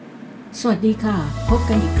สวัสดีค่ะพบ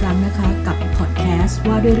กันอีกครั้งนะคะกับพอดแคสต์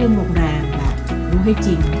ว่าด้วยเรื่องโรงแรมแบบรู้ให้จ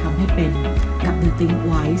ริงทำให้เป็นกับ The Think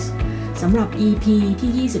Wise สำหรับ EP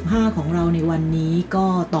ที่25ของเราในวันนี้ก็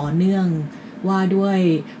ต่อเนื่องว่าด้วย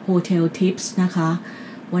Hotel Tips นะคะ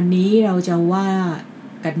วันนี้เราจะว่า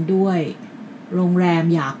กันด้วยโรงแรม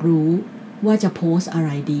อยากรู้ว่าจะโพสอะไร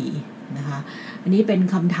ดีนะคะอันนี้เป็น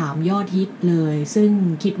คำถามยอดฮิตเลยซึ่ง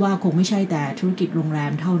คิดว่าคงไม่ใช่แต่ธุรกิจโรงแร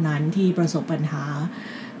มเท่านั้นที่ประสบปัญหา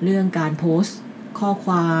เรื่องการโพสต์ข้อค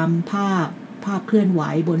วามภาพเคลื่อนไหว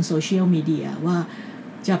บนโซเชียลมีเดียว่า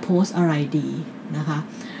จะโพสต์อะไรดีนะคะ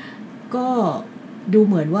ก็ดู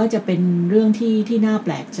เหมือนว่าจะเป็นเรื่องที่น่าแป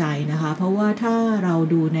ลกใจนะคะเพราะว่าถ้าเรา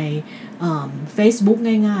ดูในFacebook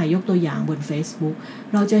ง่ายๆยกตัวอย่างบน Facebook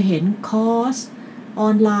เราจะเห็นคอร์สออ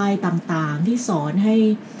นไลน์ต่างๆที่สอนให้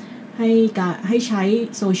ใช้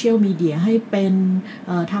โซเชียลมีเดียให้เป็น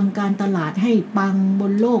ทำการตลาดให้ปังบ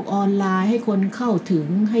นโลกออนไลน์ให้คนเข้าถึง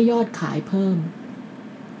ให้ยอดขายเพิ่ม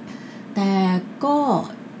แต่ก็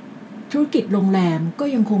ธุรกิจโรงแรมก็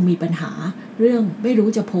ยังคงมีปัญหาเรื่องไม่รู้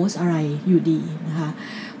จะโพสอะไรอยู่ดีนะคะ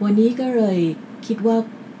วันนี้ก็เลยคิดว่า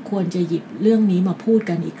ควรจะหยิบเรื่องนี้มาพูด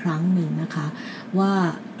กันอีกครั้งหนึ่งนะคะว่า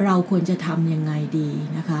เราควรจะทำยังไงดี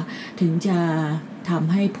นะคะถึงจะท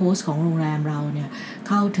ำให้โพสต์ของโรงแรมเราเนี่ย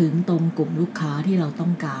เข้าถึงตรงกลุ่มลูกค้าที่เราต้อ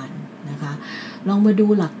งการนะคะลองมาดู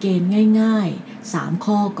หลักเกณฑ์ง่ายๆ3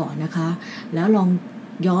ข้อก่อนนะคะแล้วลอง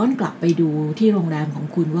ย้อนกลับไปดูที่โรงแรมของ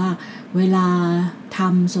คุณว่าเวลาท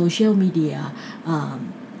ำโซเชียลมีเดีย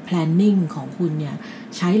planning ของคุณเนี่ย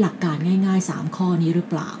ใช้หลักการง่ายๆ3ข้อนี้หรือ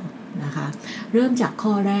เปล่านะคะเริ่มจาก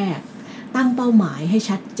ข้อแรกตั้งเป้าหมายให้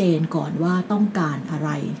ชัดเจนก่อนว่าต้องการอะไร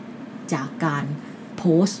จากการโพ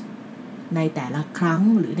สต์ในแต่ละครั้ง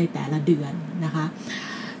หรือในแต่ละเดือนนะคะ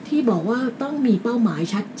ที่บอกว่าต้องมีเป้าหมาย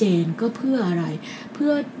ชัดเจนก็เพื่ออะไรเพื่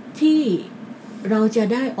อที่เราจะ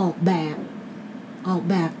ได้ออกแ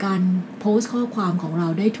บบการโพสต์ข้อความของเรา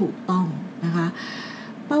ได้ถูกต้องนะคะ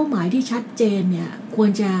เป้าหมายที่ชัดเจนเนี่ยควร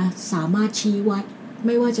จะสามารถชี้วัดไ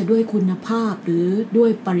ม่ว่าจะด้วยคุณภาพหรือด้ว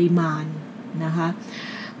ยปริมาณนะคะ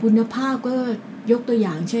คุณภาพก็ยกตัวอ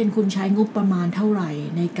ย่างเช่นคุณใช้งบประมาณเท่าไหร่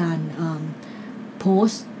ในการโพส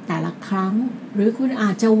ต์แต่ละครั้งหรือคุณอ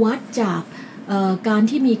าจจะวัดจากการ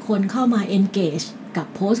ที่มีคนเข้ามา engage กับ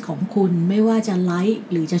โพสต์ของคุณไม่ว่าจะไลค์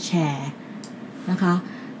หรือจะแชร์นะคะ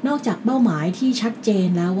นอกจากเป้าหมายที่ชัดเจน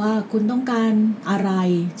แล้วว่าคุณต้องการอะไร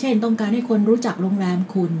เช่นต้องการให้คนรู้จักโรงแรม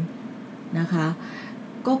คุณนะคะ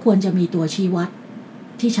ก็ควรจะมีตัวชี้วัด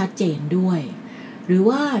ที่ชัดเจนด้วยหรือ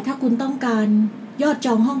ว่าถ้าคุณต้องการยอดจ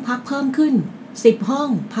องห้องพักเพิ่มขึ้น10ห้อง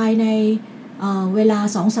ภายในเวลา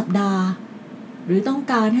2สัปดาห์หรือต้อง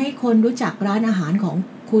การให้คนรู้จักร้านอาหารของ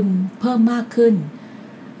คุณเพิ่มมากขึ้น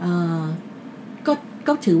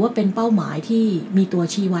ก็ถือว่าเป็นเป้าหมายที่มีตัว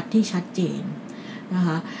ชี้วัดที่ชัดเจนนะค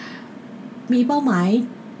ะมีเป้าหมาย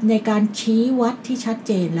ในการชี้วัดที่ชัดเ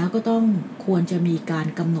จนแล้วก็ต้องควรจะมีการ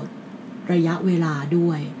กำหนดระยะเวลาด้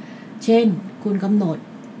วยเช่นคุณกำหนด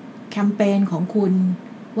แคมเปญของคุณ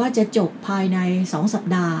ว่าจะจบภายใน2สัป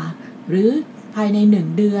ดาห์หรือภายใน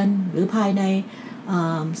1เดือนหรือภายใน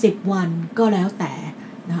10วันก็แล้วแต่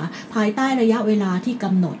นะคะภายใต้ระยะเวลาที่ก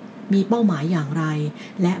ำหนดมีเป้าหมายอย่างไร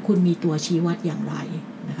และคุณมีตัวชี้วัดอย่างไร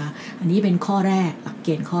นะคะอันนี้เป็นข้อแรกหลักเก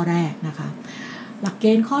ณฑ์ข้อแรกนะคะหลักเก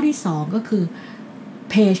ณฑ์ข้อที่2ก็คือ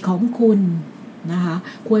เพจของคุณนะคะ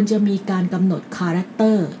ควรจะมีการกำหนดคาแรคเต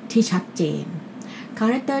อร์ที่ชัดเจนคา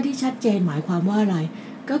แรคเตอร์ที่ชัดเจนหมายความว่าอะไร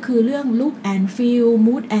ก็คือเรื่อง look and feel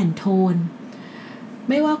mood and tone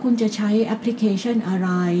ไม่ว่าคุณจะใช้แอปพลิเคชันอะไร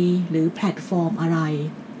หรือแพลตฟอร์มอะไร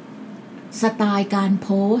สไตล์การโพ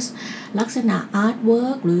สต์ลักษณะอาร์ตเวิ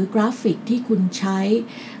ร์กหรือกราฟิกที่คุณใช้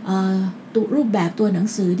รูปแบบตัวหนัง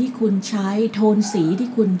สือที่คุณใช้โทนสีที่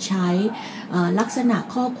คุณใช้ลักษณะ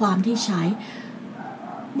ข้อความที่ใช้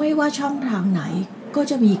ไม่ว่าช่องทางไหนก็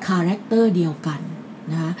จะมีคาแรคเตอร์เดียวกัน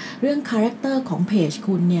นะเรื่องคาแรคเตอร์ของเพจ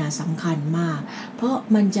คุณเนี่ยสำคัญมากเพราะ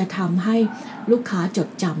มันจะทำให้ลูกค้าจด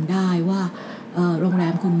จำได้ว่าโรงแร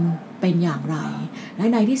มคุณเป็นอย่างไรและ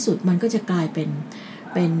ในที่สุดมันก็จะกลายเป็น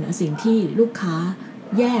สิ่งที่ลูกค้า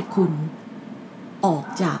แยกคุณออก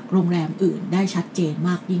จากโรงแรมอื่นได้ชัดเจนม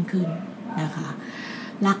ากยิ่งขึ้นนะคะ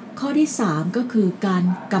หลักข้อที่3ก็คือการ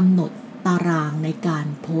กำหนดตารางในการ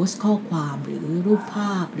โพสต์ข้อความหรือรูปภ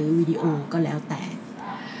าพหรือวิดีโอก็แล้วแต่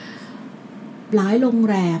หลายโรง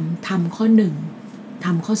แรมทำข้อ1ท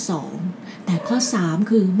ำข้อ2แต่ข้อ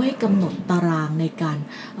3คือไม่กำหนดตารางในการ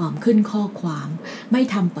ขึ้นข้อความไม่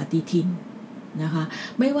ทำปฏิทินนะคะ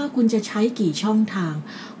ไม่ว่าคุณจะใช้กี่ช่องทาง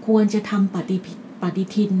ควรจะทำปฏิ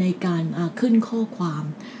ทินในการขึ้นข้อความ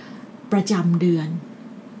ประจำเดือน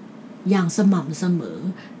อย่างสม่ำเสมอ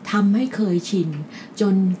ทำให้เคยชินจ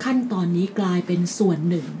นขั้นตอนนี้กลายเป็นส่วน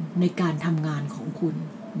หนึ่งในการทำงานของคุณ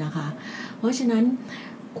นะคะเพราะฉะนั้น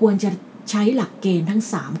ควรจะใช้หลักเกณฑ์ทั้ง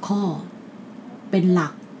3ข้อเป็นหลั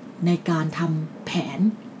กในการทำแผน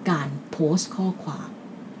การโพสต์ข้อความ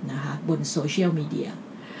นะคะบนโซเชียลมีเดีย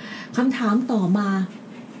คำถามต่อมา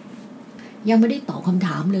ยังไม่ได้ตอบคำถ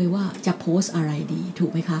ามเลยว่าจะโพสต์อะไรดีถู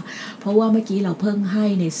กไหมคะเพราะว่าเมื่อกี้เราเพิ่งให้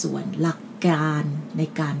ในส่วนหลักการใน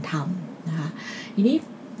การทำนะคะทีนี้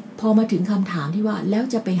พอมาถึงคำถามที่ว่าแล้ว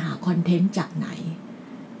จะไปหาคอนเทนต์จากไหน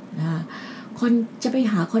นะคะจะไป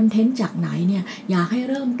หาคอนเทนต์จากไหนเนี่ยอยากให้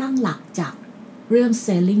เริ่มตั้งหลักจากเรื่อง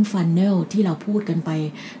selling funnel ที่เราพูดกันไป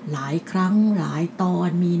หลายครั้งหลายตอน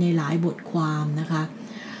มีในหลายบทความนะคะ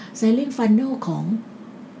selling funnel ของ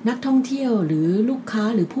นักท่องเที่ยวหรือลูกค้า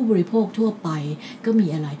หรือผู้บริโภคทั่วไปก็มี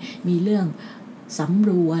อะไรมีเรื่องสำ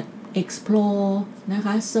รวจ explore นะค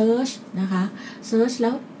ะ search นะคะ search แล้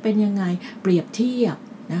วเป็นยังไงเปรียบเทียบ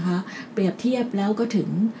นะคะเปรียบเทียบแล้วก็ถึง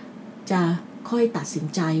จะค่อยตัดสิน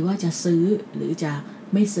ใจว่าจะซื้อหรือจะ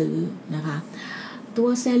ไม่ซื้อนะคะตัว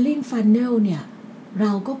selling funnel เนี่ยเร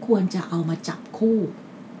าก็ควรจะเอามาจับคู่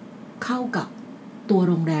เข้ากับตัว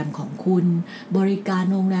โรงแรมของคุณบริการ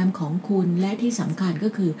โรงแรมของคุณและที่สำคัญก็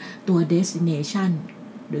คือตัว destination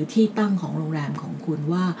หรือที่ตั้งของโรงแรมของคุณ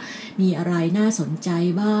ว่ามีอะไรน่าสนใจ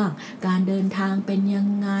บ้างการเดินทางเป็นยัง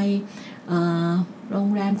ไงโรง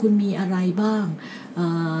แรมคุณมีอะไรบ้าง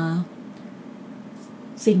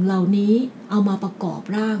สิ่งเหล่านี้เอามาประกอบ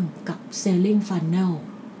ร่างกับ selling funnel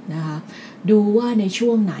นะคะดูว่าในช่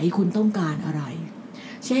วงไหนคุณต้องการอะไร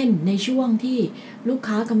เช่นในช่วงที่ลูก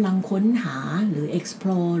ค้ากำลังค้นหาหรือ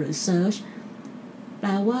explore หรือ search แปล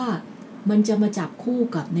ว่ามันจะมาจับคู่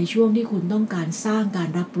กับในช่วงที่คุณต้องการสร้างการ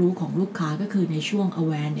รับรู้ของลูกค้าก็คือในช่วง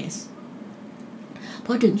awareness พ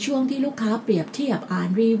อถึงช่วงที่ลูกค้าเปรียบเทียบอ่าน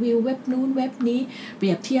รีวิวเว็บนู้นเว็บนี้เป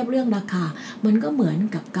รียบเทียบเรื่องราคามันก็เหมือน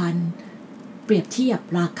กับการเปรียบเทียบ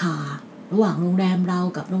ราคาระหว่างโรงแรมเรา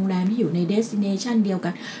กับโรงแรมที่อยู่ใน destination เดียวกั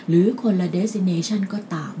นหรือคนละ destination ก็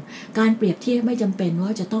ตามการเปรียบเทียบไม่จำเป็นว่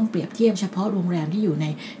าจะต้องเปรียบเทียบเฉพาะโรงแรมที่อยู่ใน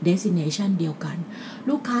destination เดียวกัน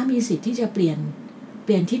ลูกค้ามีสิทธิ์ที่จะเปลี่ย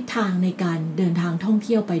นทิศทางในการเดินทางท่องเ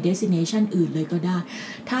ที่ยวไป destination อื่นเลยก็ได้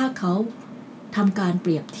ถ้าเขาทำการเป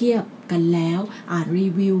รียบเทียบกันแล้วอ่านรี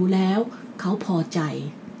วิวแล้วเขาพอใจ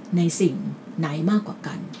ในสิ่งไหนมากกว่า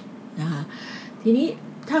กันนะคะทีนี้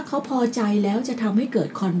ถ้าเขาพอใจแล้วจะทำให้เกิด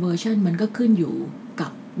conversion มันก็ขึ้นอยู่กั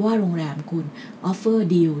บว่าโรงแรมคุณ offer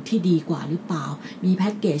deal ที่ดีกว่าหรือเปล่ามีแพ็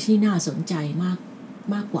กเกจที่น่าสนใจ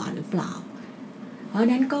มากกว่าหรือเปล่าเพราะ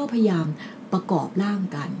นั้นก็พยายามประกอบร่าง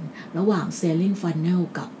กันระหว่าง selling funnel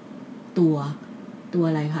กับตัว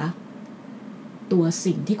อะไรคะตัว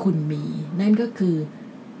สิ่งที่คุณมีนั่นก็คือ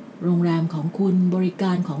โรงแรมของคุณบริก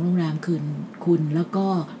ารของโรงแรมคุณแล้วก็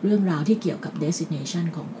เรื่องราวที่เกี่ยวกับ destination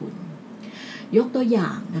ของคุณยกตัวอย่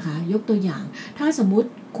างนะคะยกตัวอย่างถ้าสมมุติ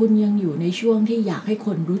คุณยังอยู่ในช่วงที่อยากให้ค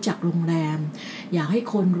นรู้จักโรงแรมอยากให้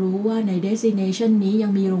คนรู้ว่าใน destination นี้ยั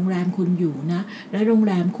งมีโรงแรมคุณอยู่นะและโรง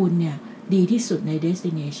แรมคุณเนี่ยดีที่สุดใน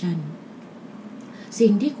destination สิ่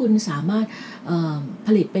งที่คุณสามารถผ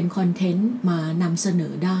ลิตเป็นคอนเทนต์มานำเสน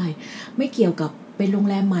อได้ไม่เกี่ยวกับเป็นโรง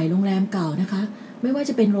แรมใหม่โรงแรมเก่านะคะไม่ว่า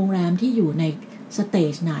จะเป็นโรงแรมที่อยู่ในสเต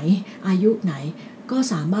จไหนอายุไหนก็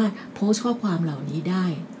สามารถโพสต์ข้อความเหล่านี้ได้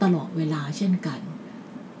ตลอดเวลาเช่นกัน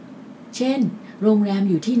เช่นโรงแรม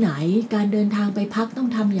อยู่ที่ไหนการเดินทางไปพักต้อง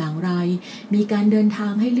ทำอย่างไรมีการเดินทา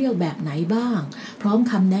งให้เลือกแบบไหนบ้างพร้อม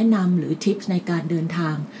คำแนะนำหรือทิปในการเดินทา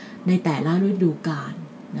งในแต่ละฤดูกาล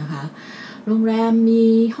นะคะโรงแรมมี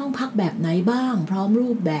ห้องพักแบบไหนบ้างพร้อมรู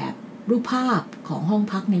ปภาพของห้อง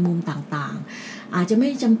พักในมุมต่างๆอาจจะไม่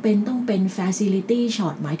จำเป็นต้องเป็น facility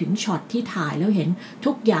shot หมายถึงช็อตที่ถ่ายแล้วเห็น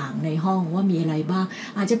ทุกอย่างในห้องว่ามีอะไรบ้าง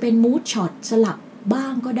อาจจะเป็น mood shot สลับบ้า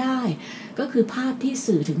งก็ได้ก็คือภาพที่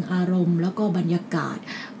สื่อถึงอารมณ์แล้วก็บรรยากาศ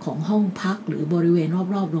ของห้องพักหรือบริเวณ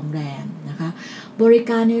รอบๆโรงแรมนะคะบริ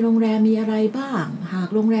การในโรงแรมมีอะไรบ้างหาก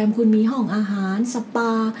โรงแรมคุณมีห้องอาหารสป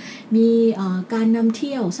ามีการนำเ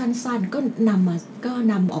ที่ยวสั้นๆก็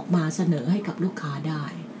นำออกมาเสนอให้กับลูกค้าได้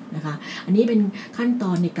นะคะอันนี้เป็นขั้นต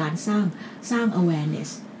อนในการสร้าง awareness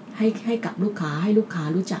ให้กับลูกค้าให้ลูกค้า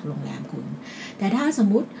รู้จักโรงแรมคุณแต่ถ้าสม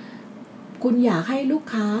มุติคุณอยากให้ลูก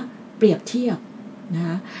ค้าเปรียบเทียบนะค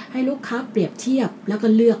ะให้ลูกค้าเปรียบเทียบแล้วก็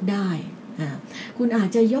เลือกได้คุณอาจ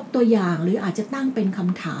จะยกตัวอย่างหรืออาจจะตั้งเป็นค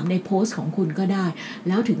ำถามในโพสต์ของคุณก็ได้แ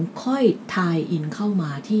ล้วถึงค่อยทายอินเข้าม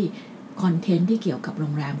าที่คอนเทนต์ที่เกี่ยวกับโร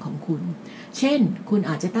งแรมของคุณเช่นคุณ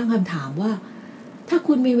อาจจะตั้งคำถามว่าถ้า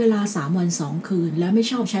คุณมีเวลา3 วัน 2 คืนและไม่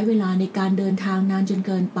ชอบใช้เวลาในการเดินทางนานจนเ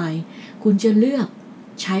กินไปคุณจะเลือก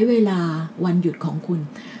ใช้เวลาวันหยุดของคุณ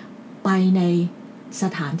ไปในส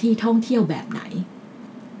ถานที่ท่องเที่ยวแบบไหน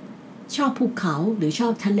ชอบภูเขาหรือชอ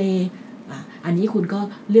บทะเลอันนี้คุณก็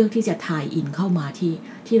เลือกที่จะถ่ายอินเข้ามา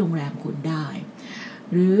ที่โรงแรมคุณได้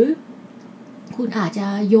หรือ คุณอาจจะ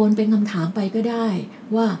โยนเป็นคำถามไปก็ได้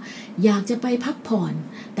ว่าอยากจะไปพักผ่อน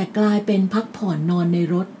แต่กลายเป็นพักผ่อนนอนใน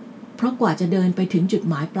รถเพราะกว่าจะเดินไปถึงจุด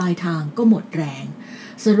หมายปลายทางก็หมดแรง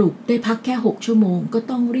สรุปได้พักแค่6 ชั่วโมงก็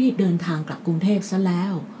ต้องรีบเดินทางกลับกรุงเทพซะแล้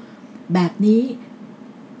วแบบนี้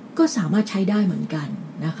ก็สามารถใช้ได้เหมือนกัน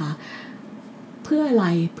นะคะเพื่ออะไร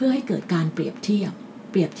เพื่อให้เกิดการเปรียบเทีย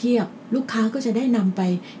บลูกค้าก็จะได้นำไป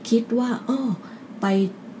คิดว่าไป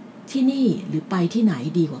ที่นี่หรือไปที่ไหน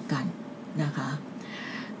ดีกว่ากันนะคะ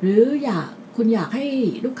หรือคุณอยากให้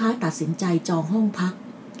ลูกค้าตัดสินใจจองห้องพัก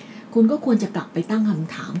คุณก็ควรจะกลับไปตั้งค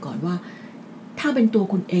ำถามก่อนว่าถ้าเป็นตัว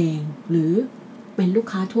คุณเองหรือเป็นลูก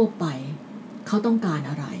ค้าทั่วไปเขาต้องการ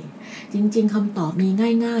อะไรจริงๆคำตอบมี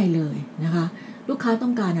ง่ายๆเลยนะคะลูกค้าต้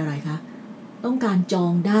องการอะไรคะต้องการจอ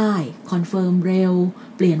งได้คอนเฟิร์มเร็ว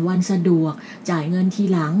เปลี่ยนวันสะดวกจ่ายเงินที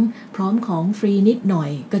หลังพร้อมของฟรีนิดหน่อ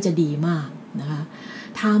ยก็จะดีมากนะคะ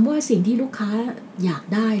ถามว่าสิ่งที่ลูกค้าอยาก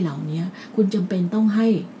ได้เหล่านี้คุณจำเป็นต้องให้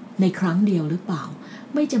ในครั้งเดียวหรือเปล่า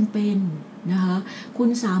ไม่จำเป็นนะคะคุณ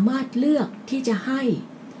สามารถเลือกที่จะให้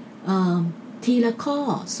ทีละข้อ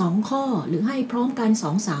2ข้อหรือให้พร้อมกัน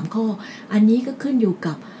 2-3 ข้ออันนี้ก็ขึ้นอยู่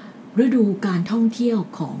กับฤดูการท่องเที่ยว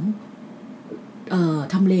ของ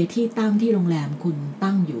ทำเลที่ตั้งที่โรงแรมคุณ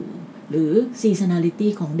ตั้งอยู่หรือ seasonality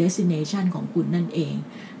ของ destination ของคุณนั่นเอง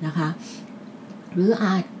นะคะหรือ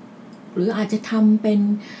อาจจะทำเป็น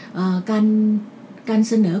การ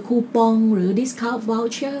เสนอคูปองหรือ discount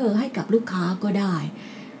voucher ให้กับลูกค้าก็ได้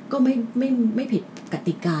ก็ไม่ผิดก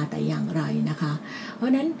ติกาแต่อย่างไรนะคะเพรา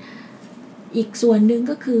ะนั้นอีกส่วนหนึ่ง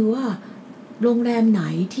ก็คือว่าโรงแรมไหน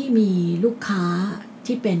ที่มีลูกค้า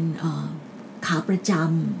ที่เป็นขาประจ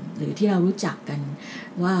ำหรือที่เรารู้จักกัน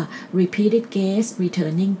ว่า repeated guest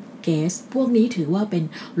returning guest พวกนี้ถือว่าเป็น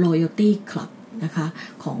loyalty club นะคะ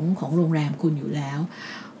ของโรงแรมคุณอยู่แล้ว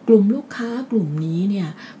กลุ่มลูกค้ากลุ่มนี้เนี่ย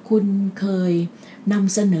คุณเคยน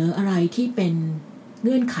ำเสนออะไรที่เป็นเ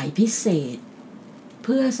งื่อนไขพิเศษเ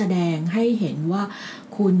พื่อแสดงให้เห็นว่า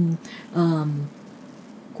คุ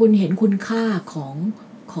ณเห็นคุณค่าข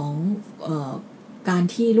องการ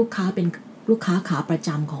ที่ลูกค้าเป็นลูกค้าขาประจ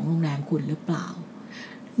ำของโรงแรมคุณหรือเปล่า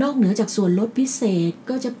นอกเหนือจากส่วนลดพิเศษ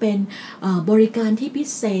ก็จะเป็นบริการที่พิ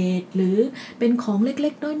เศษหรือเป็นของเล็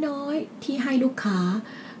กๆน้อยๆที่ให้ลูกค้า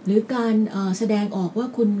หรือการแสดงออกว่า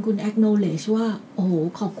คุณ acknowledge ว่าโอ้โห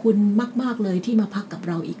ขอบคุณมากๆเลยที่มาพักกับ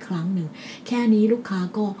เราอีกครั้งหนึ่งแค่นี้ลูกค้า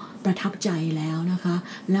ก็ประทับใจแล้วนะคะ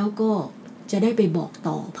แล้วก็จะได้ไปบอก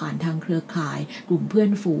ต่อผ่านทางเครือข่ายกลุ่มเพื่อ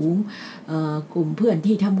นฝูงกลุ่มเพื่อน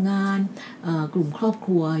ที่ทำงานกลุ่มครอบค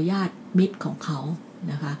รัวญาติมิตรของเขา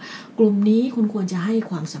นะคะกลุ่มนี้คุณควรจะให้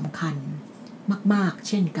ความสำคัญมากๆ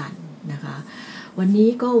เช่นกันนะคะวันนี้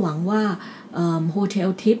ก็หวังว่าHotel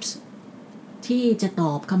Tips ที่จะต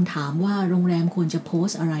อบคำถามว่าโรงแรมควรจะโพส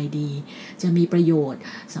ต์อะไรดีจะมีประโยชน์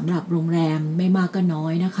สำหรับโรงแรมไม่มากก็น้อ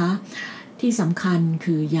ยนะคะที่สำคัญ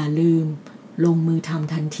คืออย่าลืมลงมือท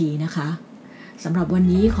ำทันทีนะคะสำหรับวัน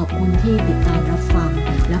นี้ขอบคุณที่ติดตามรับฟัง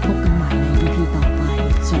และพบกันใหม่